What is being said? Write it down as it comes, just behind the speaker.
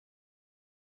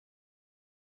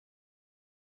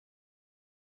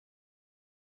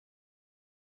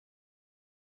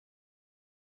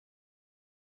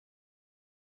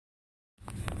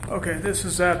Okay, this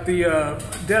is at the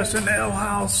Destin Ale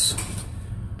house.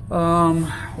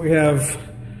 We have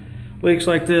leaks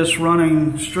like this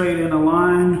running straight in a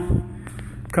line,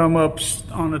 come up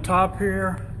on the top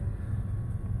here,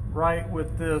 right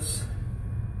with this.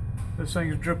 This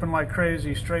thing's dripping like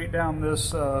crazy straight down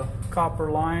this copper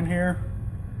line here.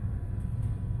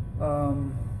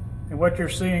 And what you're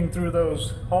seeing through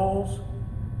those holes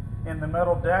in the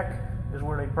metal deck is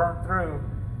where they burnt through.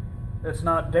 It's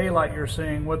not daylight you're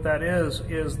seeing. What that is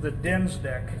the DINS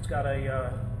deck. It's got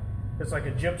a, it's like a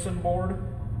gypsum board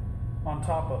on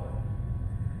top of it.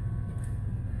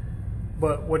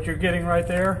 But what you're getting right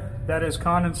there, that is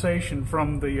condensation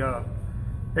from the,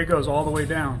 it goes all the way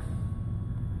down.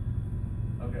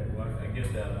 Okay, well I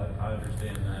get that, I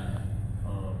understand that.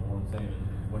 What I'm saying is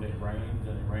when it rains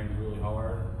and it rains really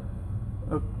hard,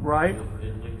 right?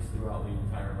 It leaks throughout the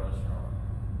entire restaurant.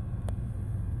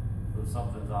 So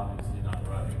something's obviously not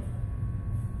right.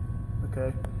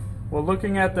 Okay. Well,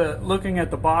 looking at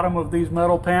the bottom of these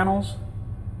metal panels,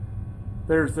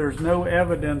 there's no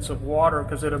evidence of water,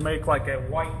 because it'll make like a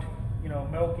white, you know,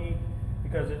 milky,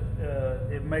 because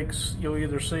it makes, you'll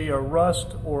either see a rust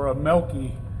or a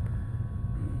milky.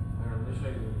 Let me show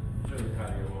you the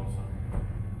patio also.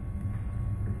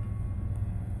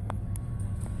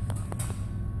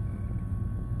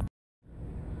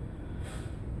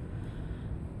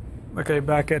 Okay,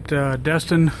 back at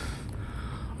Destin,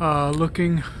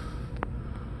 looking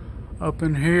up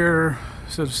in here.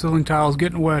 So the ceiling tile's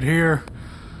getting wet here.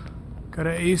 Got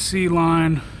an AC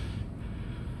line.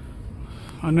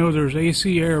 I know there's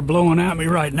AC air blowing at me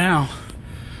right now.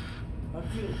 I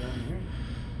feel it down here.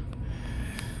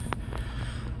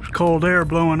 There's cold air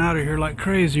blowing out of here like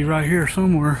crazy right here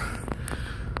somewhere.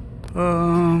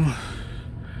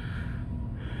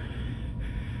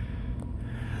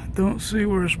 Don't see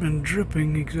where it's been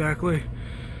dripping exactly.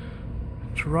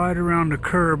 It's right around the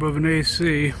curb of an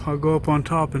AC. I'll go up on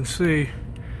top and see.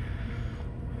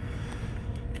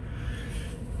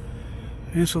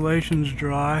 Insulation's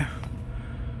dry.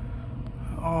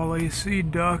 All AC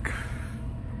duct.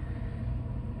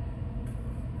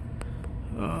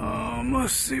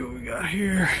 Let's see what we got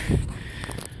here.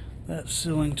 That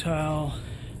ceiling tile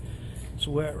is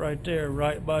wet right there,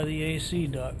 right by the AC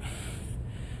duct.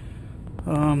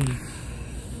 I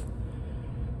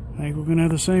think we're gonna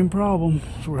have the same problem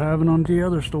as we're having on the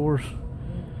other stores.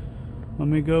 Let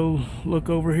me go look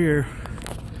over here.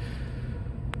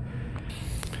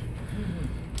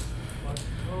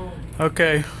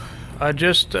 Okay, I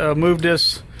just moved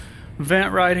this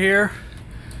vent right here.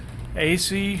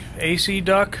 AC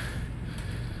duct.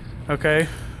 Okay,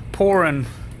 pouring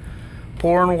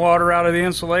water out of the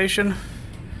insulation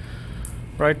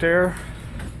right there.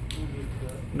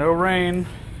 No rain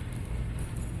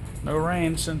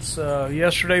since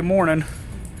yesterday morning.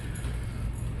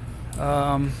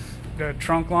 The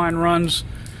trunk line runs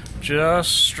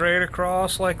just straight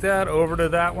across like that over to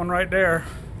that one right there.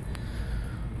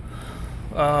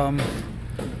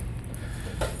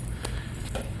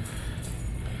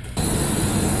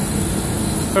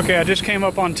 Okay, I just came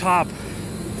up on top,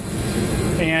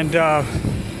 and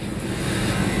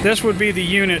this would be the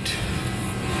unit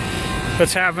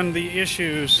that's having the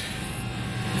issues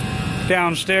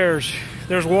downstairs.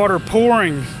 There's water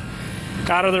pouring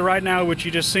out of there right now, which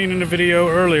you just seen in the video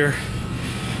earlier.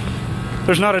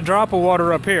 There's not a drop of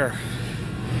water up here.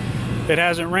 It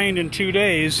hasn't rained in 2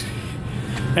 days,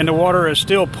 and the water is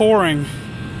still pouring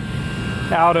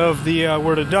out of the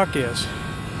where the duct is.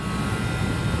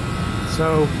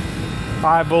 So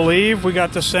I believe we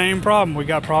got the same problem. We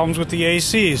got problems with the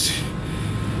ACs,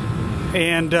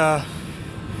 and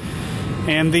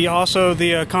also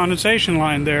the condensation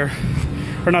line there,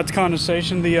 or not the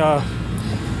condensation, the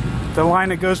line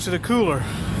that goes to the cooler.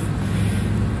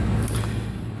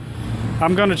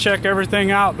 I'm gonna check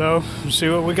everything out though and see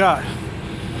what we got.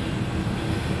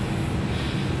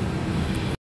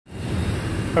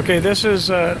 Okay, this is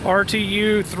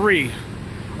RTU 3.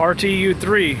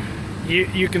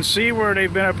 You can see where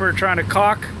they've been up here trying to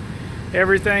caulk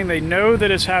everything. They know that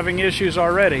it's having issues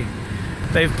already.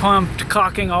 They've pumped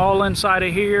caulking all inside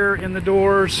of here in the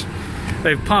doors.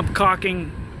 They've pumped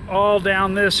caulking all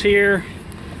down this here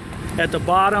at the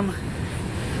bottom.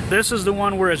 This is the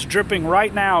one where it's dripping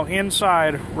right now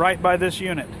inside, right by this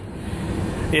unit.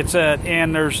 It's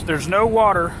and there's no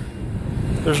water.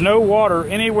 There's no water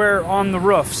anywhere on the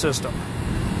roof system.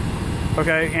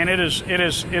 Okay, and it is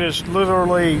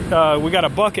literally, we got a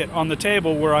bucket on the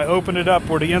table where I opened it up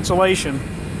where the insulation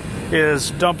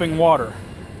is dumping water.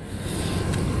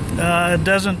 It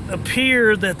doesn't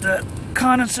appear that the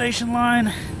condensation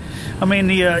line, I mean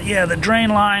the drain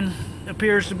line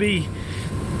appears to be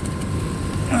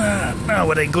Oh,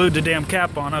 well, they glued the damn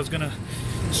cap on. I was gonna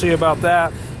see about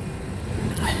that.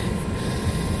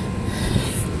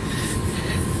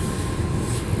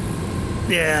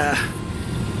 Yeah,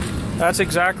 that's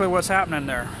exactly what's happening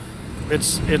there.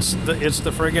 It's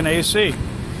the friggin' AC.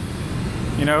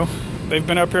 You know, they've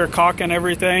been up here caulking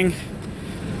everything,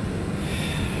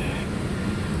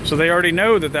 so they already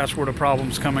know that that's where the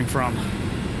problem's coming from.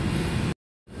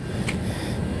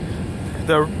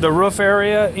 The roof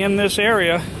area in this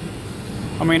area,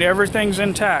 I mean, everything's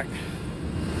intact.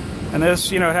 And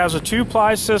this, you know, it has a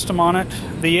 2-ply system on it.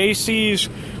 The ACs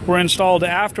were installed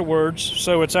afterwards,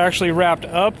 so it's actually wrapped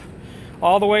up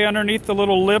all the way underneath the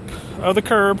little lip of the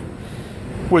curb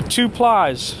with 2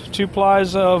 plies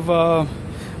of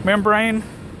membrane,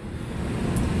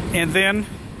 and then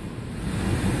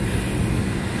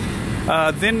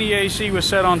the AC was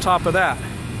set on top of that.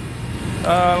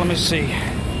 Let me see.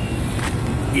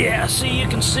 Yeah, see, you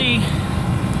can see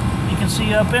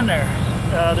up in there.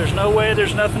 There's no way,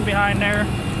 there's nothing behind there.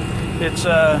 It's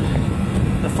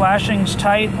the flashing's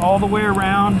tight all the way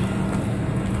around.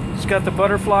 It's got the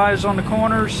butterflies on the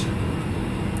corners.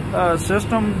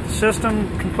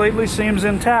 System completely seems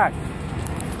intact.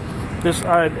 This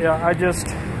I just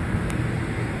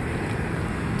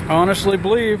honestly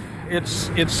believe it's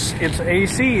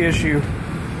AC issue.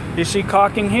 You see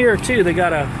caulking here too. They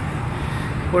got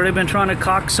where they've been trying to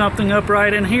caulk something up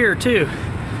right in here too,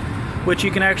 which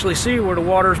you can actually see where the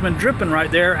water's been dripping right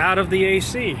there out of the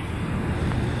AC.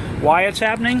 Why it's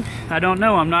happening, I don't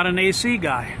know. I'm not an AC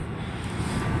guy,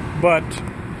 but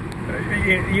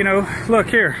you know, look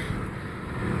here,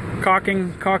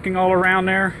 caulking all around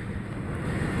there.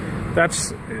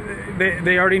 That's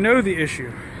they already know the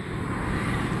issue.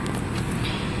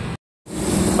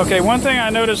 Okay, one thing I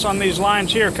noticed on these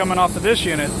lines here coming off of this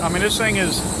unit, I mean, this thing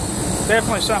is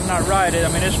definitely something not right.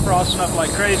 I mean, it's frosting up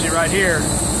like crazy right here,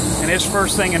 and it's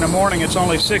first thing in the morning. It's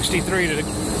only 63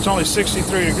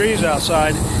 degrees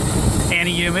outside, and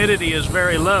the humidity is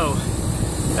very low.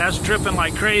 That's dripping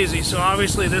like crazy. So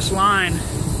obviously this line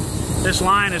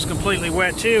is completely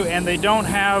wet too, and they don't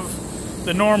have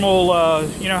the normal,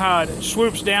 you know how it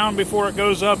swoops down before it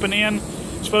goes up and in.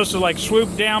 It's supposed to like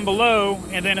swoop down below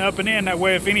and then up and in. That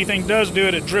way, if anything does do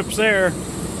it, it drips there.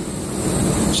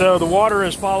 So the water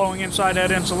is following inside that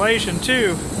insulation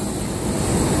too.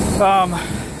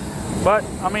 But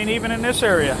I mean, even in this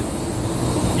area,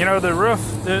 you know, the roof,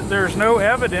 there's no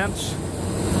evidence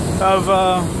of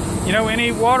you know,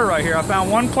 any water right here. I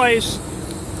found one place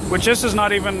which this is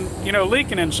not even, you know,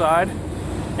 leaking inside,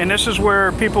 and this is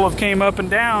where people have came up and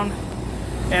down,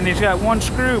 and he's got one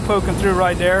screw poking through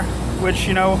right there, which,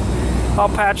 you know, I'll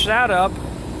patch that up.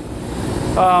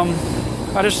 I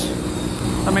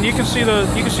mean, you can see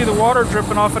the water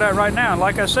dripping off of that right now. And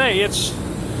like I say, it's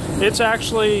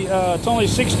actually it's only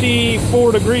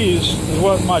 64 degrees is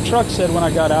what my truck said when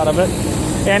I got out of it,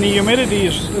 and the humidity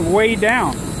is way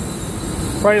down.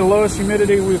 Probably the lowest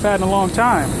humidity we've had in a long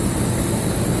time.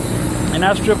 And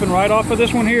that's dripping right off of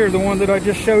this one here, the one that I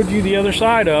just showed you the other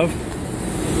side of.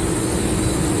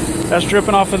 That's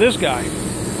dripping off of this guy.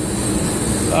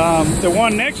 The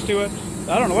one next to it,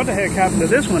 I don't know what the heck happened to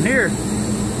this one here.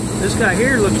 This guy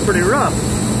here looks pretty rough.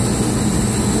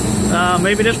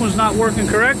 Maybe this one's not working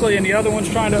correctly and the other one's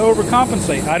trying to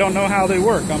overcompensate. I don't know how they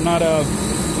work. I'm not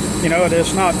you know,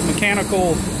 it's not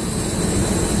mechanical.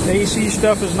 AC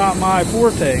stuff is not my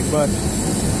forte, but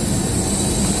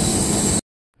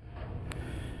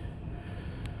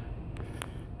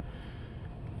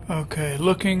okay,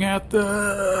 looking at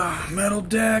the metal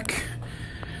deck.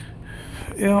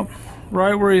 Yep,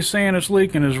 right where he's saying it's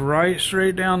leaking is right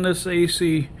straight down this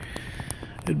AC.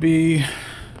 It'd be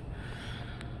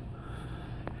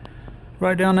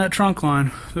right down that trunk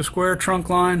line. The square trunk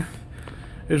line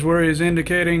is where he's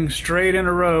indicating straight in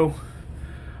a row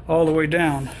all the way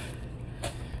down.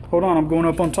 Hold on, I'm going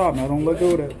up on top now. Don't let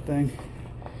go of that thing.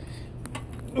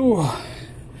 Ooh.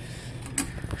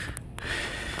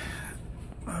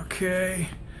 Okay.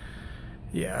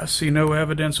 Yeah, I see no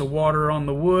evidence of water on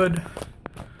the wood.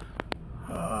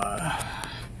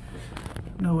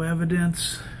 No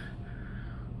evidence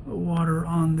of water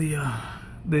on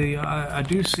I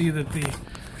do see that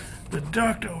the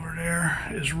duct over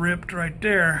there is ripped right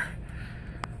there.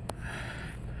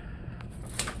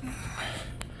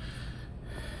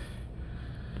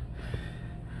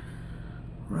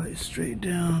 Right straight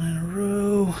down in a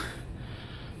row.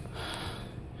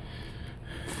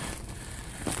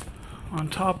 On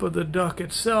top of the duct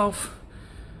itself,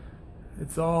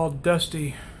 it's all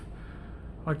dusty,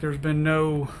 like there's been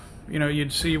no, you know,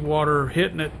 you'd see water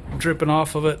hitting it, dripping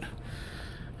off of it.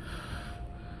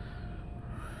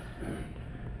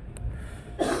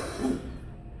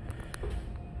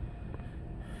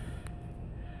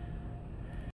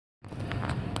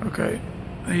 Okay,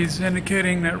 he's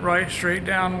indicating that right straight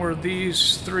down where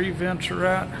these 3 vents are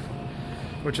at,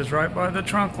 which is right by the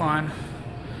trunk line,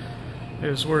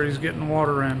 is where he's getting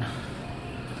water in.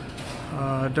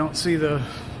 I don't see the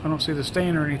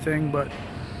stain or anything, but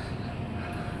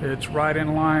it's right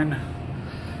in line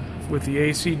with the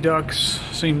AC ducts.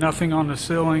 See nothing on the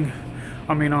ceiling.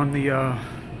 I mean on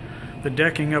the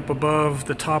decking up above.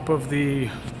 The top of the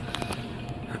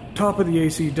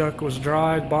AC duct was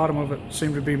dry. The bottom of it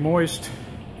seemed to be moist.